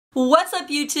What's up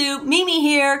YouTube? Mimi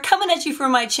here, coming at you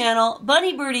from my channel,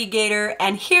 Bunny Birdy Gator,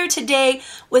 and here today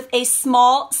with a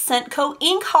small SCENTCO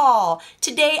ink haul.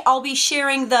 Today I'll be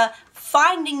sharing the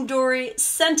Finding Dory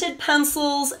scented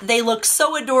pencils. They look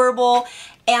so adorable.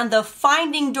 And the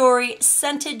Finding Dory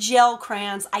scented gel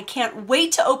crayons. I can't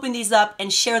wait to open these up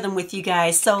and share them with you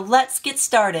guys. So let's get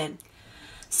started.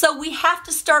 So we have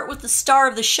to start with the star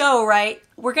of the show, right?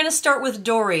 We're gonna start with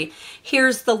Dory.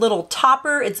 Here's the little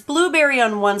topper. It's blueberry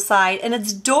on one side and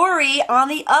it's Dory on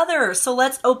the other. So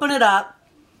let's open it up.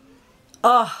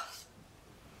 Oh,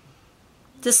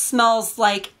 this smells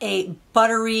like a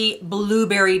buttery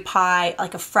blueberry pie,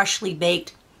 like a freshly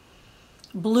baked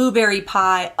blueberry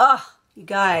pie. Oh, you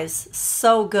guys,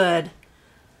 so good.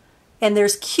 And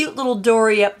there's cute little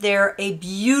Dory up there, a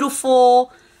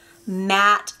beautiful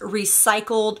matte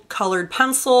recycled colored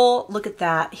pencil. Look at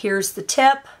that. Here's the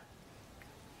tip.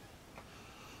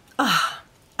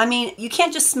 I mean, you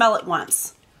can't just smell it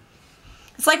once.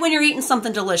 It's like when you're eating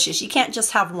something delicious. You can't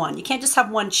just have one. You can't just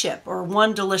have one chip or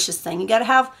one delicious thing. You gotta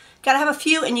have a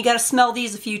few, and you gotta smell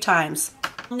these a few times.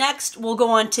 Next, we'll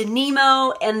go on to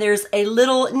Nemo, and there's a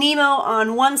little Nemo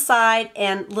on one side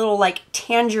and little like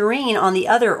tangerine on the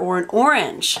other, or an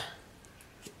orange.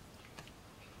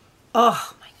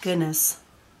 Oh, goodness.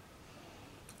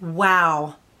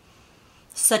 Wow.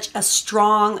 Such a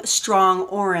strong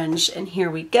orange. And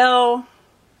here we go.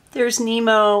 There's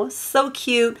Nemo. So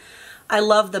cute. I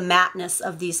love the mattness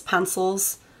of these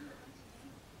pencils.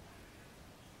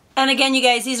 And again, you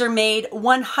guys, these are made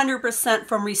 100%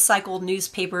 from recycled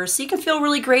newspaper, so you can feel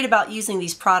really great about using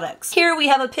these products. Here we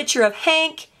have a picture of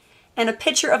Hank and a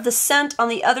picture of the scent on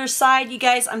the other side. You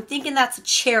guys, I'm thinking that's a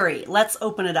cherry. Let's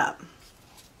open it up.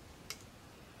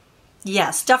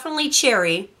 Yes, definitely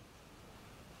cherry.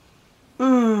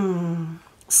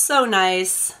 So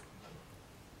nice.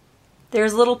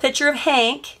 There's a little picture of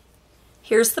Hank.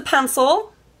 Here's the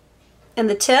pencil and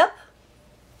the tip.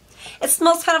 It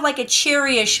smells kind of like a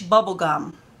cherryish bubble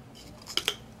gum.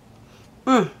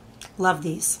 Love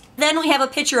these. Then we have a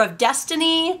picture of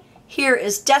Destiny. Here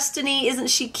is Destiny.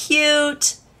 Isn't she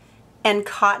cute? And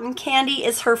cotton candy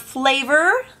is her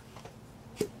flavor.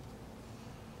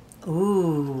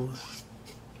 Ooh.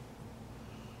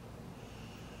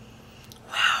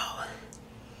 Wow.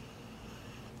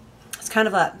 It's kind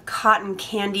of a cotton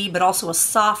candy, but also a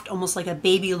soft, almost like a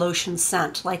baby lotion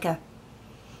scent, like a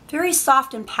very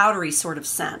soft and powdery sort of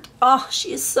scent. Oh,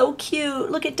 she is so cute.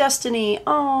 Look at Destiny.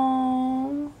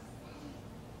 Oh.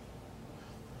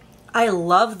 I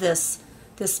love this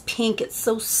pink. It's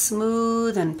so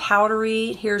smooth and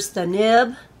powdery. Here's the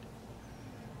nib.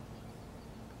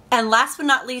 And last but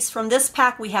not least, from this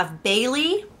pack, we have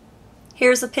Bailey.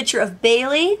 Here's a picture of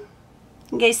Bailey.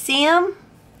 You guys see him?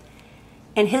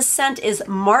 And his scent is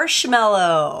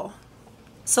marshmallow.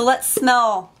 So let's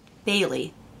smell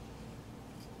Bailey.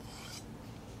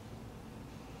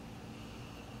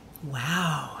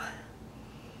 Wow.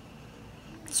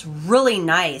 It's really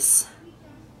nice.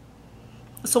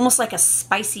 It's almost like a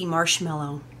spicy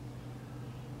marshmallow.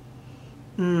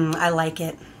 I like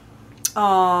it.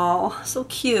 Oh, so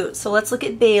cute. So let's look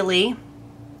at Bailey.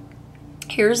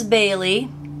 Here's Bailey.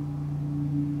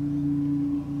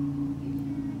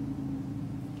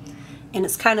 And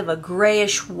it's kind of a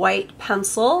grayish white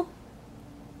pencil.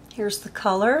 Here's the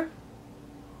color.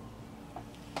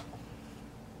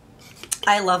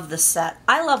 I love this set.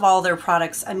 I love all their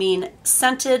products. I mean,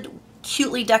 scented,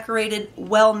 cutely decorated,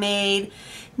 well made,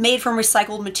 made from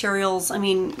recycled materials. I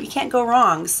mean, you can't go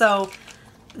wrong. So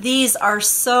these are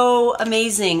so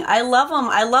amazing. I love them.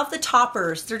 I love the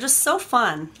toppers. They're just so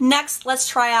fun. Next, let's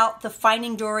try out the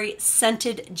Finding Dory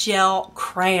scented gel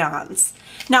crayons.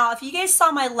 Now, if you guys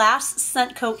saw my last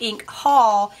SCENTCO ink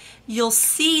haul, you'll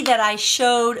see that I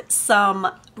showed some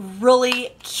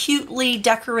really cutely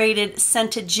decorated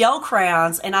scented gel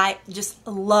crayons, and I just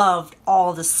loved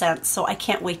all the scents, so I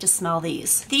can't wait to smell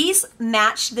these. These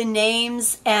match the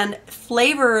names and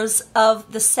flavors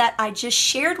of the set I just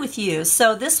shared with you.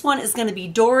 So this one is going to be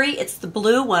Dory. It's the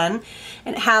blue one,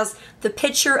 and it has the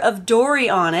picture of Dory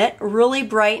on it, really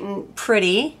bright and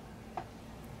pretty.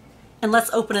 And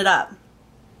let's open it up.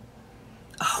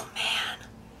 Oh man.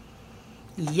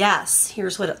 Yes,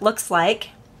 here's what it looks like.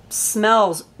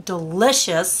 Smells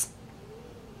delicious.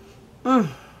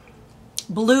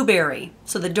 Blueberry.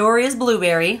 So the Dory is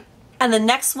blueberry. And the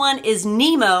next one is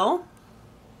Nemo.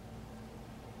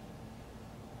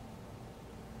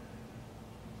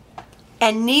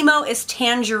 And Nemo is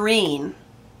tangerine.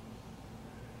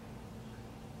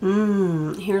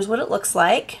 Here's what it looks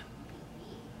like.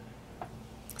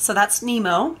 So that's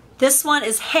Nemo. This one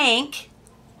is Hank.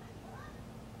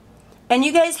 And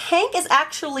you guys, Hank is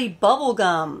actually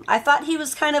bubblegum. I thought he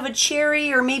was kind of a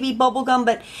cherry or maybe bubblegum,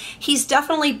 but he's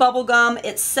definitely bubblegum.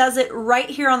 It says it right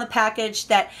here on the package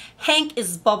that Hank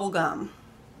is bubblegum.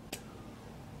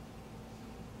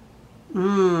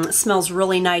 It smells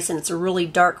really nice, and it's a really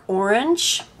dark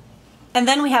orange. And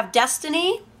then we have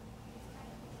Destiny.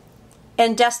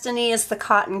 And Destiny is the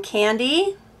cotton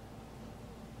candy.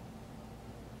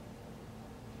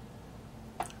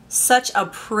 Such a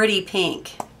pretty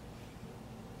pink.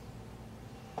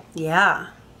 Yeah,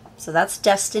 so that's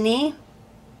Destiny.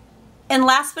 And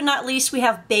last but not least, we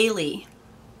have Bailey.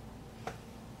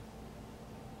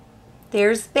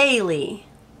 There's Bailey.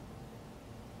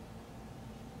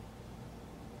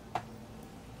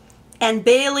 And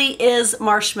Bailey is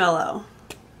marshmallow.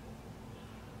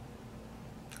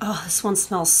 Oh, this one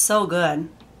smells so good.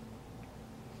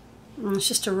 It's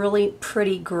just a really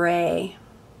pretty gray.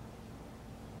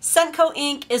 SCENTCO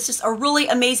INC is just a really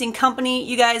amazing company.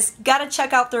 You guys gotta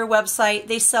check out their website.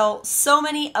 They sell so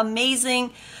many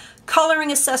amazing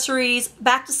coloring accessories,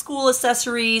 back to school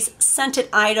accessories, scented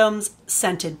items,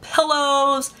 scented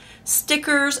pillows,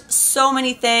 stickers, so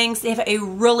many things. They have a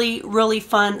really, really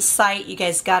fun site. You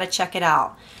guys gotta check it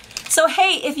out. So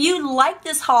hey, if you like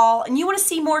this haul and you want to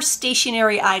see more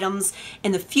stationery items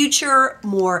in the future,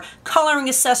 more coloring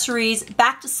accessories,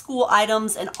 back to school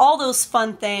items, and all those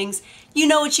fun things, you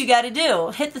know what you got to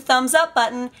do. Hit the thumbs up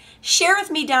button, share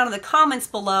with me down in the comments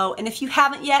below, and if you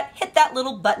haven't yet, hit that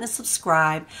little button to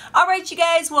subscribe. All right, you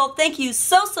guys, well, thank you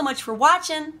so much for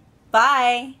watching.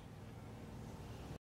 Bye.